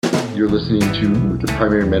You're listening to the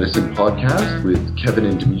Primary Medicine Podcast with Kevin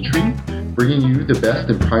and Dimitri, bringing you the best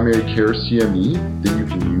in primary care CME that you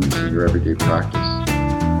can use in your everyday practice.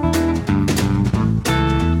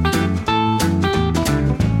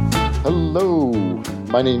 Hello,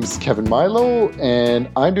 my name's Kevin Milo, and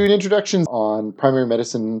I'm doing introductions on Primary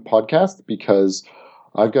Medicine Podcast because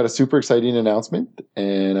I've got a super exciting announcement,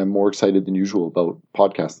 and I'm more excited than usual about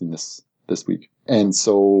podcasting this week. And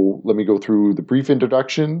so let me go through the brief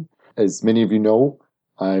introduction. As many of you know,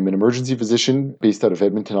 I'm an emergency physician based out of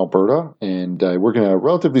Edmonton, Alberta, and I work in a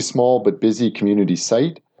relatively small but busy community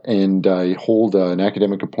site, and I hold an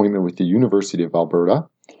academic appointment with the University of Alberta.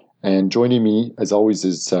 And joining me, as always,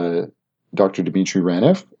 is Dr. Dimitri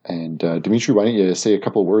Ranev. And Dimitri, why don't you say a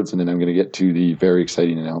couple of words, and then I'm going to get to the very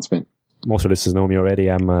exciting announcement. Most of listeners know me already.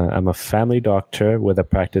 I'm a family doctor with a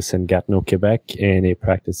practice in Gatineau, Quebec, and a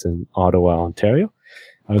practice in Ottawa, Ontario.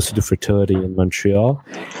 I also do fertility in Montreal,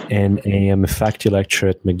 and I am a faculty lecturer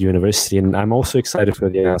at McGill University. And I'm also excited for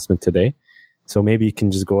the announcement today. So maybe you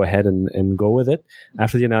can just go ahead and go with it.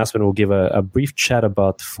 After the announcement, we'll give a brief chat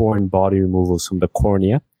about foreign body removals from the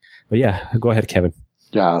cornea. But yeah, go ahead, Kevin.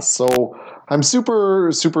 Yeah, so I'm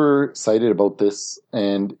super, super excited about this,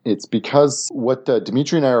 and it's because what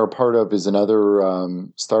Dimitri and I are a part of is another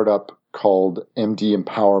startup called MD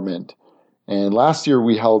Empowerment. And last year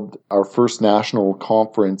we held our first national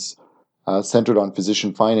conference centered on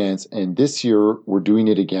physician finance, and this year we're doing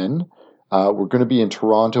it again. We're going to be in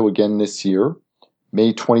Toronto again this year,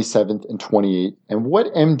 May 27th and 28th. And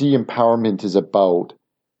what MD Empowerment is about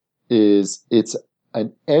is it's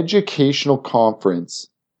an educational conference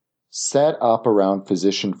set up around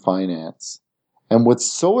physician finance. And what's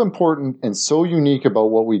so important and so unique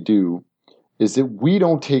about what we do is that we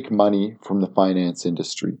don't take money from the finance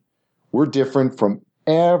industry. We're different from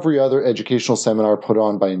every other educational seminar put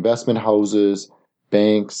on by investment houses,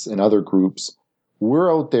 banks, and other groups.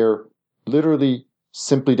 We're out there literally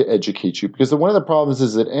simply to educate you. Because one of the problems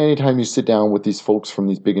is that anytime you sit down with these folks from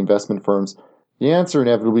these big investment firms, the answer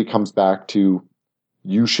inevitably comes back to,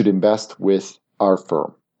 you should invest with our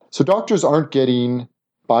firm. So doctors aren't getting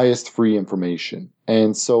bias-free information.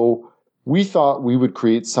 And so we thought we would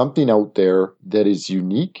create something out there that is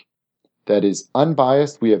unique, that is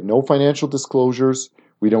unbiased. We have no financial disclosures.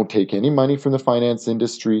 We don't take any money from the finance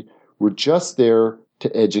industry. We're just there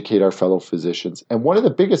to educate our fellow physicians. And one of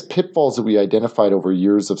the biggest pitfalls that we identified over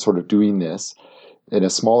years of sort of doing this in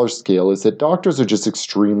a smaller scale is that doctors are just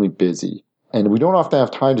extremely busy. And we don't often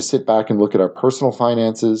have time to sit back and look at our personal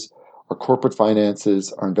finances, our corporate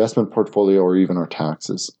finances, our investment portfolio, or even our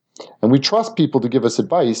taxes. And we trust people to give us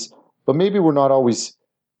advice, but maybe we're not always,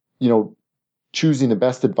 choosing the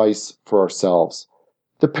best advice for ourselves.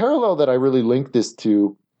 The parallel that I really link this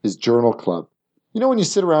to is Journal Club. When you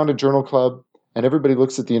sit around a Journal Club and everybody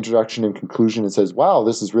looks at the introduction and conclusion and says, wow,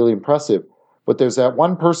 this is really impressive. But there's that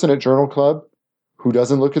one person at Journal Club who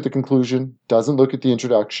doesn't look at the conclusion, doesn't look at the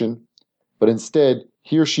introduction, but instead,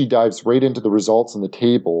 he or she dives right into the results and the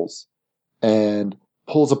tables and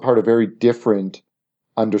pulls apart a very different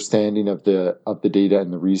understanding of the data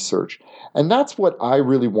and the research. And that's what I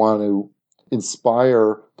really want to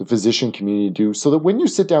inspire the physician community to do, so that when you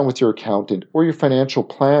sit down with your accountant or your financial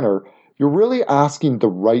planner, you're really asking the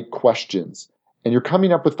right questions and you're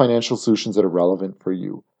coming up with financial solutions that are relevant for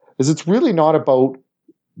you. Because it's really not about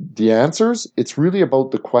the answers, it's really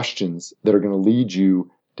about the questions that are going to lead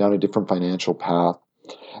you down a different financial path.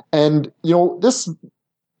 And, this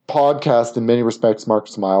podcast in many respects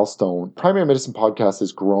marks a milestone. Primary Medicine Podcast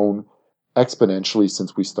has grown exponentially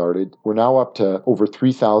since we started. We're now up to over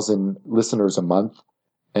 3,000 listeners a month.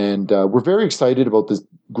 And we're very excited about this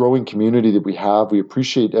growing community that we have. We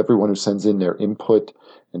appreciate everyone who sends in their input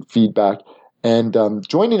and feedback. And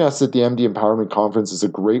joining us at the MD Empowerment Conference is a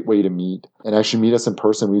great way to meet and actually meet us in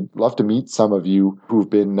person. We'd love to meet some of you who've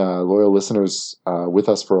been loyal listeners with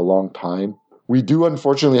us for a long time. We do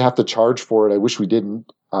unfortunately have to charge for it. I wish we didn't.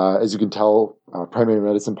 As you can tell, Primary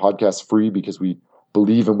Medicine Podcast is free because we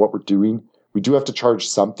believe in what we're doing. We do have to charge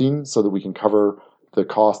something so that we can cover the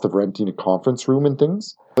cost of renting a conference room and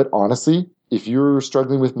things. But honestly, if you're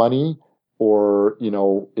struggling with money, or,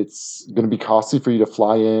 it's going to be costly for you to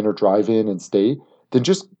fly in or drive in and stay, then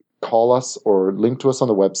just call us or link to us on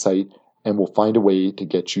the website and we'll find a way to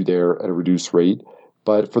get you there at a reduced rate.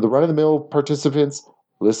 But for the run-of-the-mill participants,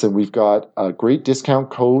 listen, we've got a great discount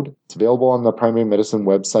code. It's available on the Primary Medicine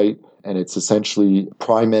website, and it's essentially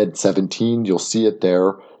PRIMED17. You'll see it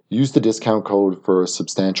there. Use the discount code for a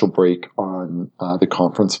substantial break on the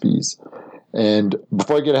conference fees. And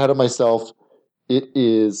before I get ahead of myself, it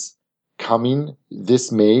is coming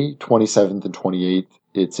this May 27th and 28th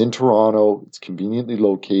It's in Toronto. It's conveniently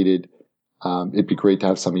located. It'd be great to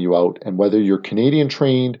have some of you out. And whether you're Canadian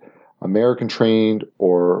trained, American trained,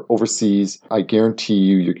 or overseas, I guarantee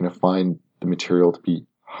you're going to find the material to be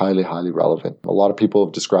highly, highly relevant. A lot of people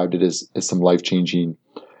have described it as some life-changing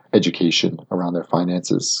education around their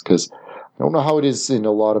finances, because I don't know how it is in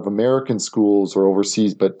a lot of American schools or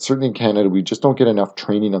overseas, but certainly in Canada, we just don't get enough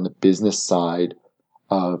training on the business side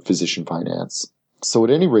of physician finance. So at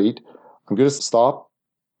any rate, I'm going to stop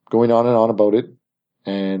going on and on about it,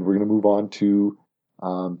 and we're going to move on to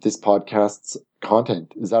this podcast's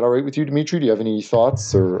content. Is that all right with you, Dimitri? Do you have any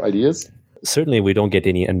thoughts or ideas? Certainly, we don't get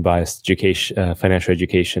any unbiased education, financial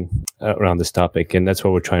education around this topic, and that's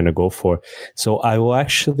what we're trying to go for. So I will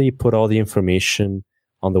actually put all the information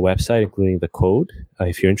on the website, including the code,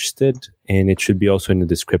 if you're interested, and it should be also in the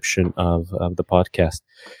description of the podcast.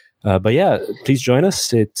 But yeah, please join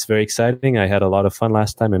us. It's very exciting. I had a lot of fun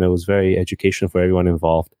last time, and it was very educational for everyone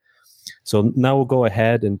involved. So now we'll go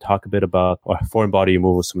ahead and talk a bit about foreign body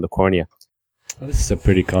removals from the cornea. Well, this is a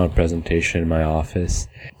pretty common presentation in my office.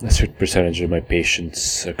 A certain percentage of my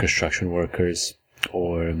patients are construction workers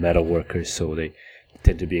or metal workers, so they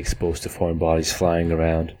tend to be exposed to foreign bodies flying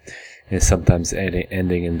around and sometimes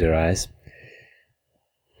ending in their eyes.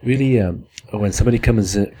 Really, when somebody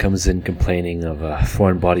comes in complaining of a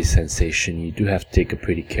foreign body sensation, you do have to take a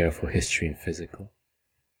pretty careful history and physical.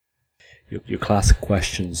 Your classic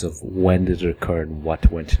questions of when did it occur and what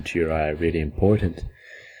went into your eye are really important.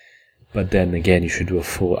 But then again, you should do a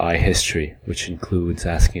full eye history, which includes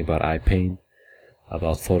asking about eye pain,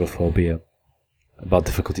 about photophobia, about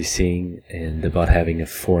difficulty seeing, and about having a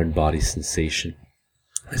foreign body sensation,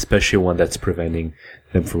 especially one that's preventing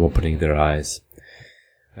them from opening their eyes.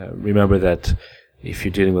 Remember that if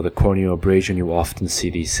you're dealing with a corneal abrasion, you often see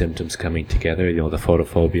these symptoms coming together, the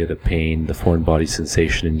photophobia, the pain, the foreign body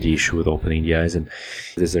sensation, and the issue with opening the eyes. And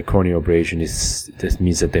if there's a corneal abrasion, this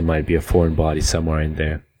means that there might be a foreign body somewhere in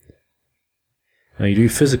there. Now, you do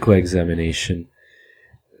physical examination.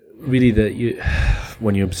 Really,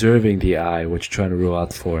 when you're observing the eye, what you're trying to rule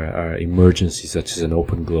out for are emergencies such as an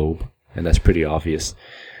open globe, and that's pretty obvious.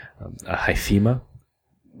 A hyphema,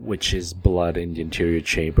 which is blood in the anterior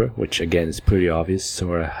chamber, which again is pretty obvious,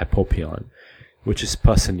 or a hypopyon, which is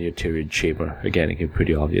pus in the anterior chamber, again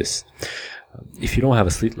pretty obvious. If you don't have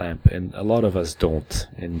a slit lamp, and a lot of us don't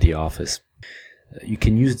in the office, you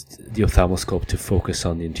can use the ophthalmoscope to focus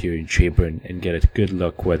on the anterior chamber and get a good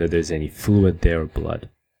look whether there's any fluid there or blood.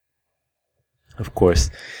 Of course,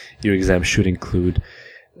 your exam should include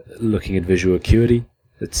looking at visual acuity.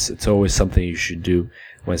 It's always something you should do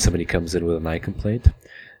when somebody comes in with an eye complaint.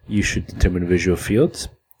 You should determine visual fields,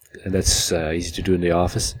 and that's easy to do in the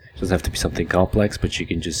office. It doesn't have to be something complex, but you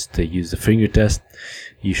can just use the finger test.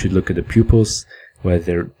 You should look at the pupils,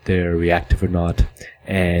 whether they're reactive or not,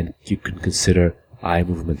 and you can consider eye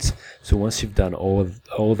movements. So once you've done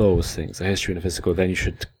all those things, a history and a physical, then you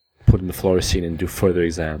should put in the fluorescein and do further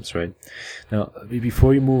exams, right? Now,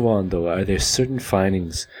 before you move on, though, are there certain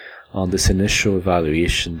findings on this initial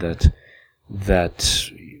evaluation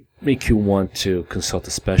that make you want to consult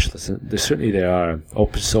a specialist? And certainly there are.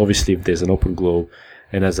 Obviously, if there's an open globe,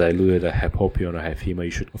 and as I alluded, a hypopyon or hyphema,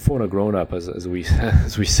 you should phone a grown-up, as we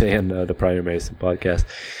say in the Primary Medicine podcast.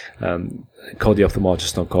 Call the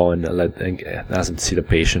ophthalmologist on call and ask them to see the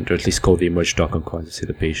patient, or at least call the emerge doc on call to see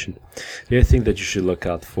the patient. The other thing that you should look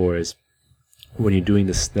out for is when you're doing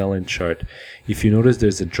the Snellen chart, if you notice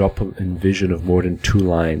there's a drop in vision of more than 2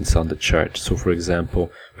 lines on the chart. So, for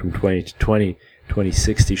example, from 20 to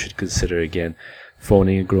 20/60, you should consider again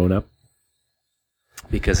phoning a grown-up,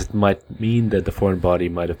 because it might mean that the foreign body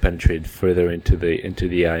might have penetrated further into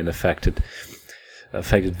the eye and affected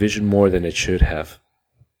vision more than it should have.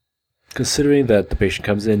 Considering that the patient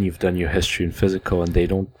comes in, you've done your history and physical, and they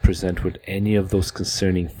don't present with any of those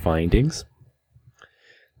concerning findings,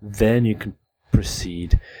 then you can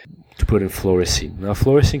proceed to put in fluorescein. Now,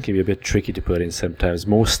 fluorescein can be a bit tricky to put in sometimes.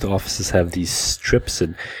 Most offices have these strips,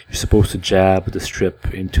 and you're supposed to jab the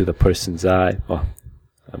strip into the person's eye. Well,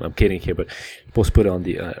 I'm kidding here, but you're supposed to put it on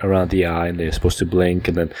the around the eye, and they're supposed to blink,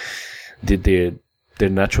 and then their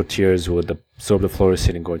natural tears would absorb the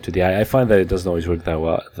fluorescein and go into the eye. I find that it doesn't always work that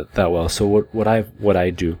well. So what I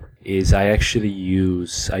do is I actually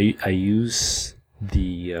use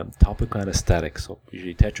the topical anesthetic, so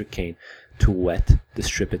usually tetracaine, to wet the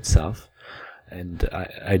strip itself, and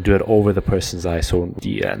I do it over the person's eye, so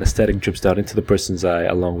the anesthetic drips down into the person's eye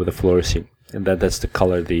along with the fluorescein, and that's to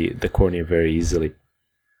color the cornea very easily.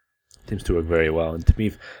 It seems to work very well, and to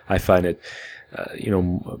me, I find it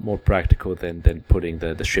more practical than putting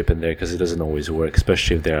the strip in there, because it doesn't always work,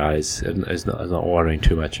 especially if their eyes is not watering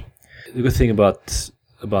too much. The good thing about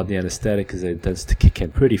about the anesthetic is that it tends to kick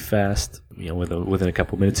in pretty fast, within a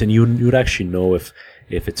couple of minutes, and you'd actually know if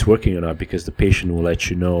it's working or not, because the patient will let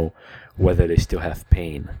you know whether they still have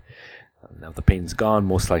pain. Now, if the pain's gone,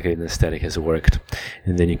 most likely the anesthetic has worked,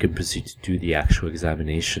 and then you can proceed to do the actual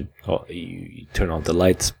examination. You turn on the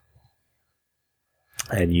lights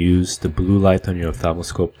and use the blue light on your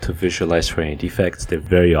ophthalmoscope to visualize for any defects. They're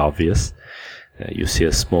very obvious. You see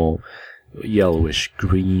a small yellowish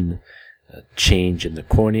green change in the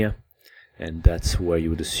cornea, and that's where you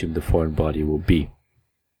would assume the foreign body will be.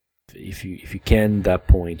 If you can, at that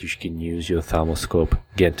point, you can use your ophthalmoscope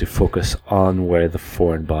again to focus on where the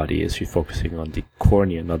foreign body is. You're focusing on the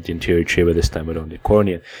cornea, not the anterior chamber this time, but on the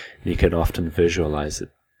cornea, and you can often visualize it.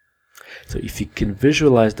 So if you can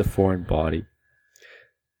visualize the foreign body,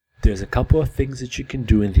 there's a couple of things that you can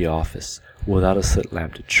do in the office without a slit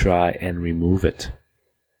lamp to try and remove it.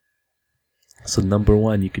 So number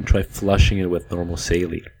one, you can try flushing it with normal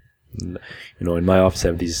saline. In my office I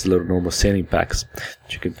have these little normal saline packs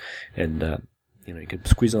that you can, and you can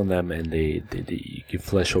squeeze on them, and you can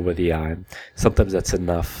flush over the eye. Sometimes that's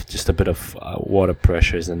enough. Just a bit of water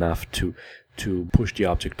pressure is enough to push the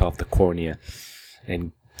object off the cornea,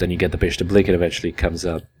 and then you get the patient to blink, and eventually it comes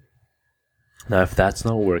out. Now, if that's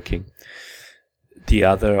not working, the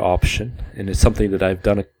other option, and it's something that I've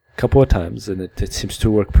done a couple of times, and it seems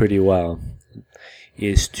to work pretty well,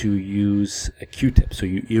 is to use a Q-tip. So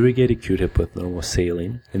you irrigate a Q-tip with normal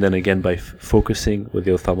saline, and then again, by focusing with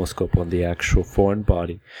the ophthalmoscope on the actual foreign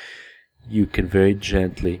body, you can very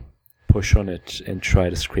gently push on it and try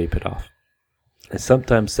to scrape it off. And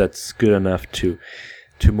sometimes that's good enough to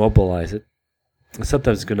mobilize it, and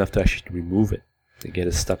sometimes it's good enough to actually remove it, to get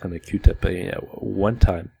it stuck on the Q-tip. One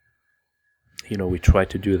time, we tried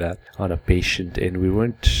to do that on a patient, and we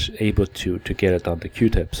weren't able to get it on the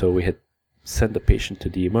Q-tip, so we had sent the patient to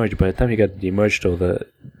de-emerge. By the time he got de-emerged, though,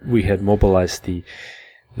 we had mobilized the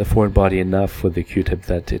foreign body enough with the Q-tip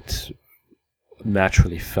that it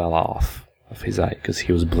naturally fell off of his eye, because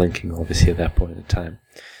he was blinking, obviously, at that point in time.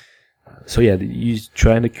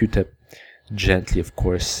 Trying the Q-tip gently, of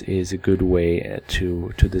course, is a good way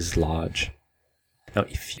to dislodge. Now,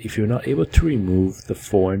 if you're not able to remove the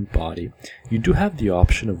foreign body, you do have the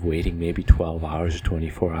option of waiting maybe 12 hours or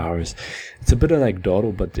 24 hours. It's a bit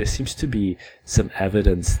anecdotal, but there seems to be some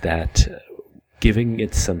evidence that giving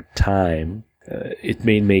it some time, it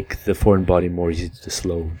may make the foreign body more easy to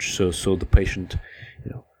dislodge. So the patient,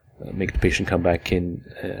 make the patient come back in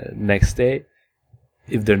next day,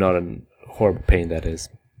 if they're not in horrible pain, that is,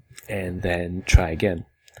 and then try again.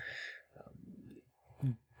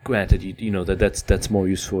 Granted, that's more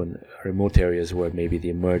useful in remote areas where maybe the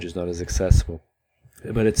emerge is not as accessible,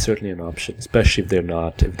 but it's certainly an option, especially if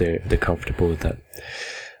they're comfortable with that.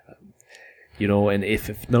 And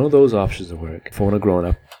if none of those options work, phone a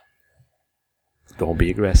grown-up, don't be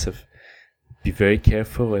aggressive. Be very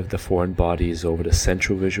careful if the foreign body is over the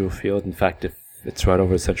central visual field. In fact, if it's right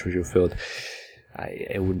over the central visual field,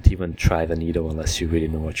 I wouldn't even try the needle unless you really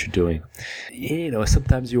know what you're doing.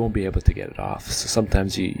 Sometimes you won't be able to get it off. So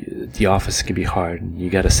sometimes the office can be hard, and you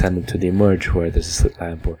got to send them to the emerge where there's a slit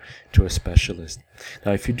lamp, or to a specialist.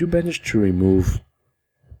 Now, if you do manage to remove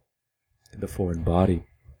the foreign body,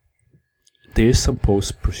 there is some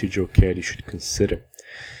post-procedural care you should consider.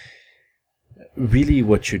 Really,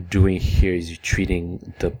 what you're doing here is you're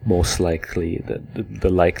treating the most likely, the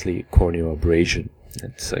likely corneal abrasion.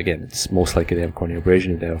 It's most likely they have corneal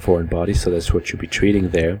abrasion if they have a foreign body, so that's what you'll be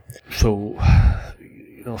treating there. So,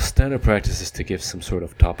 standard practice is to give some sort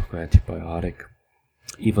of topical antibiotic,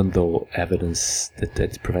 even though evidence that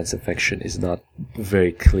it prevents infection is not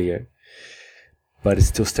very clear, but it's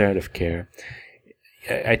still standard of care.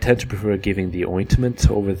 I tend to prefer giving the ointment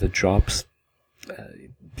over the drops,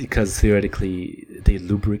 because theoretically they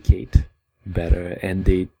lubricate better, and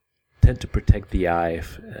they tend to protect the eye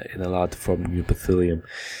in a large form of epithelium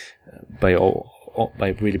by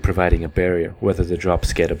really providing a barrier, whether the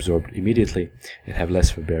drops get absorbed immediately and have less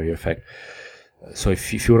of a barrier effect. So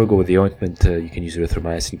if you want to go with the ointment, you can use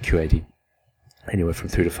erythromycin QID anywhere from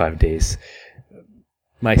 3 to 5 days.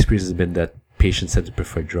 My experience has been that patients tend to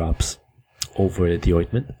prefer drops over the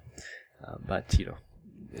ointment, but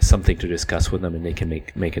something to discuss with them, and they can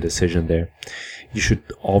make a decision there. You should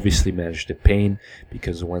obviously manage the pain,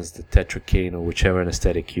 because once the tetracaine or whichever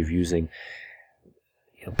anesthetic you're using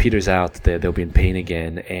peters out, they'll be in pain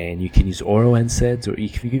again, and you can use oral NSAIDs, or you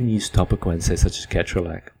can even use topical NSAIDs such as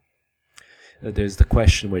Ketorolac. There's the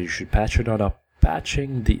question whether you should patch or not.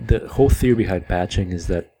 Patching, the whole theory behind patching is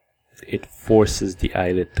that it forces the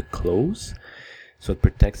eyelid to close, so it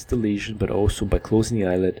protects the lesion, but also by closing the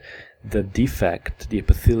eyelid, the defect, the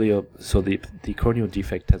epithelial, so the corneal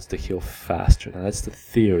defect tends to heal faster. Now that's the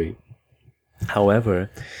theory. However,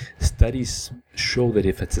 studies show that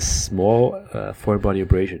if it's a small foreign body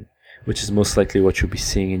abrasion, which is most likely what you'll be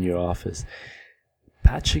seeing in your office,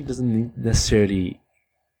 patching doesn't necessarily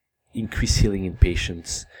increase healing in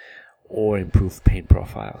patients or improve pain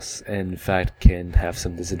profiles, and in fact can have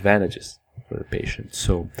some disadvantages for the patient.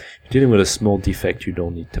 So if you're dealing with a small defect, you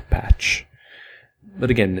don't need to patch. But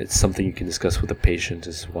again, it's something you can discuss with the patient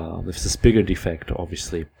as well. If it's a bigger defect,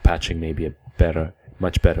 obviously patching may be a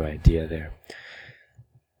much better idea there.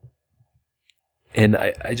 And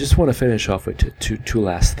I just want to finish off with two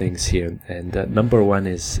last things here. And number one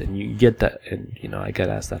is, and you get that, and I get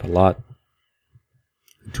asked that a lot,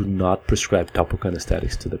 do not prescribe topical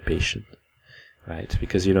anesthetics to the patient, right?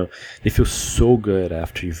 Because, they feel so good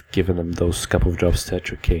after you've given them those couple of drops of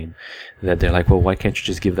tetracaine that they're like, well, why can't you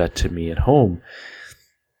just give that to me at home?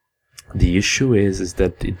 The issue is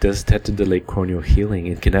that it does tend to delay corneal healing.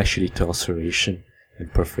 It can actually lead to ulceration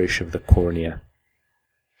and perforation of the cornea.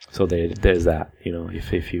 So there's that.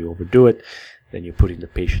 If you overdo it, then you're putting the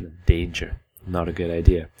patient in danger. Not a good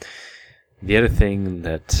idea. The other thing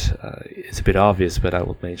that is a bit obvious, but I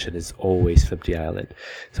will mention, is always flip the eyelid.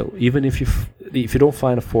 So even if you don't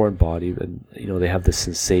find a foreign body, and they have this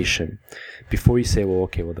sensation, before you say,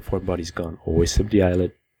 the foreign body's gone, always flip the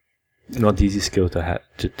eyelid. Not the easy skill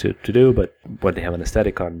to do, but when they have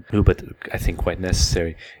anesthetic on, but I think quite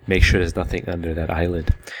necessary. Make sure there's nothing under that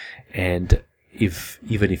eyelid, and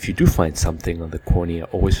even if you do find something on the cornea,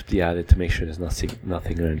 always flip the eyelid to make sure there's nothing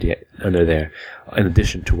under there, in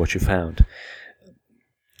addition to what you found.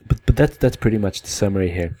 But that's pretty much the summary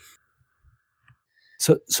here.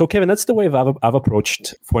 So Kevin, that's the way I've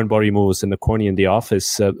approached foreign body removals in the cornea in the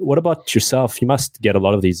office. What about yourself? You must get a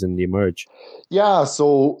lot of these in the Emerge. Yeah,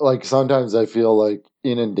 so sometimes I feel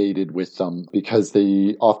inundated with them because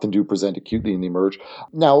they often do present acutely in the Emerge.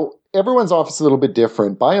 Now, everyone's office is a little bit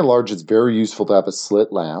different. By and large, it's very useful to have a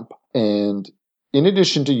slit lamp. And in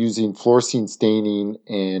addition to using fluorescein staining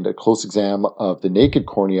and a close exam of the naked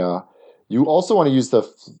cornea, you also want to use the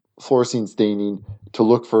fluorescein staining to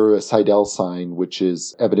look for a Seidel sign, which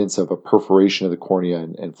is evidence of a perforation of the cornea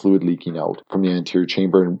and fluid leaking out from the anterior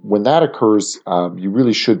chamber. And when that occurs, you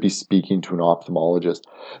really should be speaking to an ophthalmologist.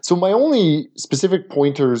 So my only specific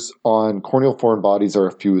pointers on corneal foreign bodies are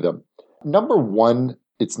a few of them. Number one,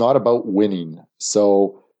 it's not about winning.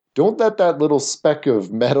 So don't let that little speck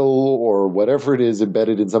of metal or whatever it is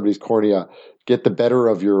embedded in somebody's cornea get the better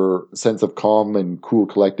of your sense of calm and cool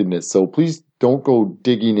collectedness. So please don't go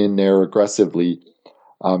digging in there aggressively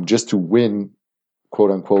just to win,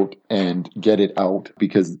 quote unquote, and get it out,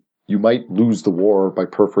 because you might lose the war by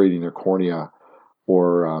perforating their cornea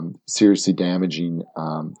or seriously damaging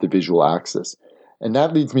the visual axis. And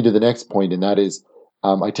that leads me to the next point, and that is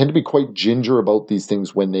I tend to be quite ginger about these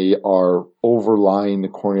things when they are overlying the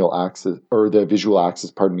corneal axis, or the visual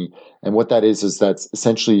axis, pardon me. And what that is that's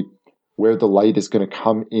essentially where the light is going to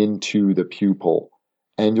come into the pupil.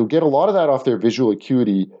 And you'll get a lot of that off their visual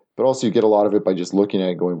acuity, but also you get a lot of it by just looking at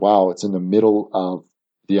it going, wow, it's in the middle of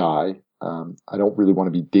the eye. I don't really want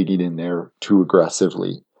to be digging in there too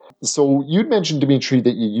aggressively. So you'd mentioned, Dimitri,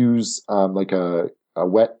 that you use a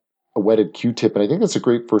wetted Q-tip, and I think that's a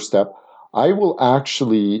great first step. I will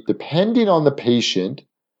actually, depending on the patient,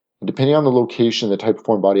 and depending on the location, the type of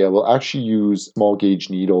foreign body, I will actually use small gauge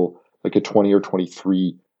needle, like a 20 or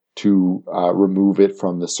 23, to remove it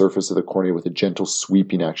from the surface of the cornea with a gentle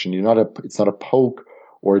sweeping action. It's not a poke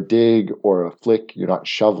or a dig or a flick. You're not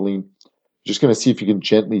shoveling. You're just going to see if you can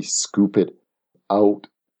gently scoop it out.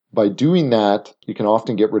 By doing that, you can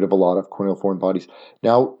often get rid of a lot of corneal foreign bodies.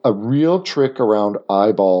 Now, a real trick around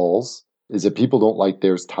eyeballs is that people don't like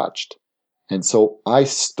theirs touched. And so I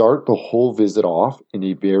start the whole visit off in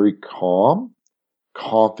a very calm,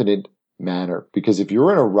 confident manner. Because if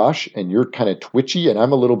you're in a rush and you're kind of twitchy, and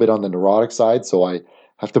I'm a little bit on the neurotic side, so I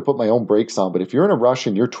have to put my own brakes on. But if you're in a rush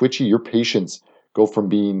and you're twitchy, your patients go from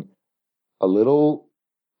being a little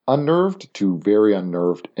unnerved to very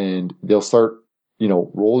unnerved. And they'll start,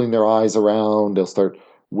 rolling their eyes around. They'll start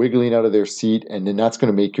wiggling out of their seat. And then that's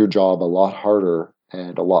going to make your job a lot harder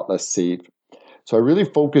and a lot less safe. So I really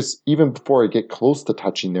focus, even before I get close to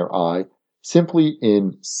touching their eye, simply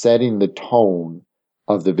in setting the tone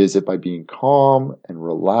of the visit by being calm and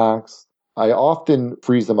relaxed. I often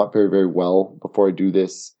freeze them up very, very well before I do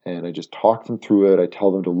this, and I just talk them through it. I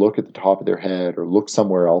tell them to look at the top of their head or look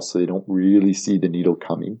somewhere else so they don't really see the needle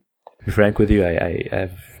coming. be frank with you,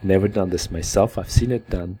 I've never done this myself. I've seen it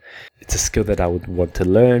done. It's a skill that I would want to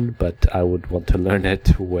learn, but I would want to learn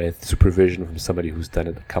it with supervision from somebody who's done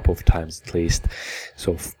it a couple of times at least.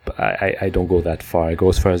 So I don't go that far. I go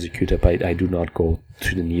as far as the Q-tip. I do not go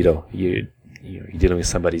to the needle. You're dealing with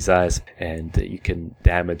somebody's eyes, and you can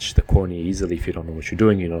damage the cornea easily if you don't know what you're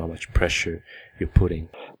doing. You don't know how much pressure you're putting.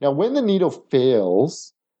 Now, when the needle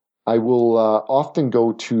fails, I will often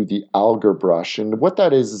go to the Alger brush. And what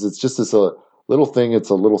that is it's just this little thing.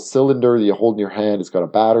 It's a little cylinder that you hold in your hand. It's got a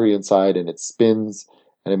battery inside, and it spins,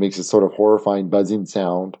 and it makes a sort of horrifying buzzing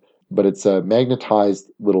sound. But it's a magnetized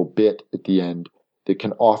little bit at the end that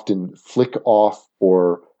can often flick off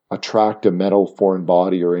or attract a metal foreign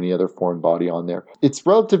body or any other foreign body on there. It's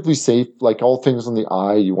relatively safe. Like all things on the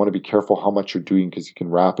eye, you want to be careful how much you're doing because you can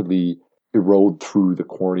rapidly erode through the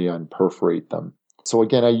cornea and perforate them. So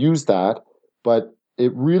again, I use that, but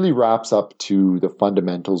it really wraps up to the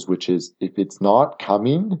fundamentals, which is if it's not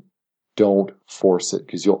coming, don't force it,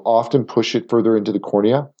 because you'll often push it further into the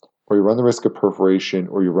cornea, or you run the risk of perforation,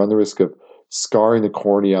 or you run the risk of scarring the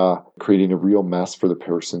cornea, creating a real mess for the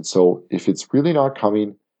person. So if it's really not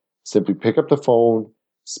coming, simply pick up the phone,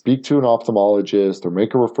 speak to an ophthalmologist, or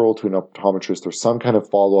make a referral to an optometrist, or some kind of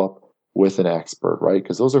follow-up with an expert, right?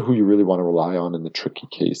 Because those are who you really want to rely on in the tricky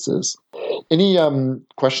cases. Any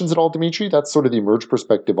questions at all, Dimitri? That's sort of the Emerge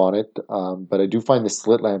perspective on it. But I do find the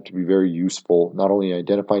slit lamp to be very useful, not only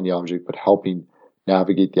identifying the object, but helping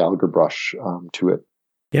navigate the Alger brush to it.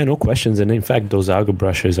 Yeah, no questions. And in fact, those Alger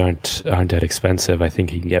brushes aren't that expensive. I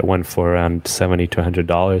think you can get one for around $70 to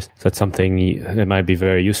 $100. So that's something that might be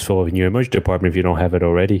very useful in your Emerge department if you don't have it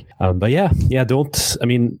already. But yeah,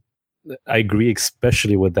 I agree,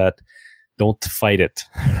 especially with that. Don't fight it,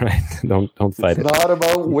 right? Don't fight it. It's not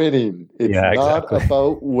about winning. It's not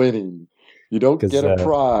about winning. You don't get a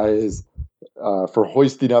prize for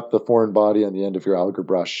hoisting up the foreign body on the end of your Alger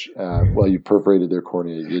brush while you perforated their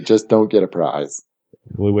cornea. You just don't get a prize.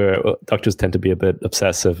 Doctors tend to be a bit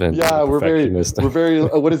obsessive and we're very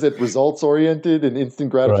what is it, results oriented and instant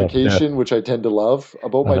gratification, which I tend to love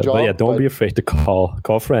about my job. But yeah, don't be afraid to call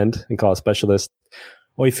a friend and call a specialist.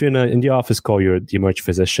 Or if you're in the office, call the Emerge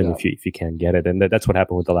physician if you can get it. And that's what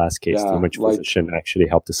happened with the last case. The Emerge physician actually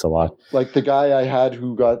helped us a lot. Like the guy I had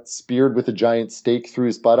who got speared with a giant stake through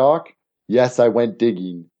his buttock. Yes, I went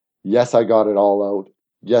digging. Yes, I got it all out.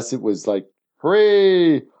 Yes, it was like,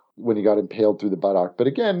 hooray, when he got impaled through the buttock. But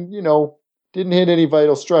again, didn't hit any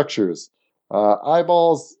vital structures.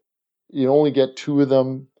 Eyeballs, you only get 2 of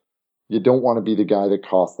them. You don't want to be the guy that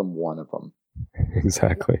cost them 1 of them.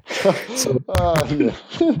 Exactly.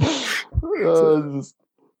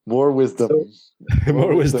 More wisdom.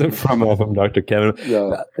 More wisdom from Dr. Kevin.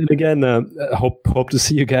 Yeah. And again, hope to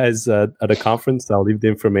see you guys at a conference. I'll leave the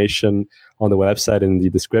information on the website in the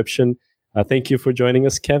description. Thank you for joining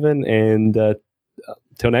us, Kevin, and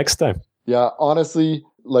till next time. Yeah, honestly,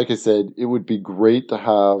 like I said, it would be great to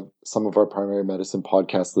have some of our primary medicine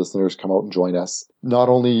podcast listeners come out and join us. Not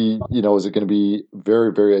only, is it going to be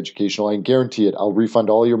very, very educational, I can guarantee it. I'll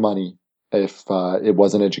refund all your money if it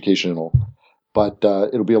wasn't educational. But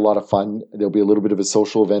it'll be a lot of fun. There'll be a little bit of a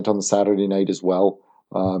social event on the Saturday night as well.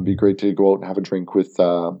 It'd be great to go out and have a drink with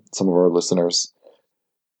some of our listeners.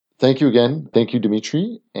 Thank you again. Thank you,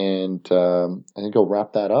 Dimitri. And I think I'll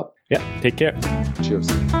wrap that up. Yeah, take care. Cheers.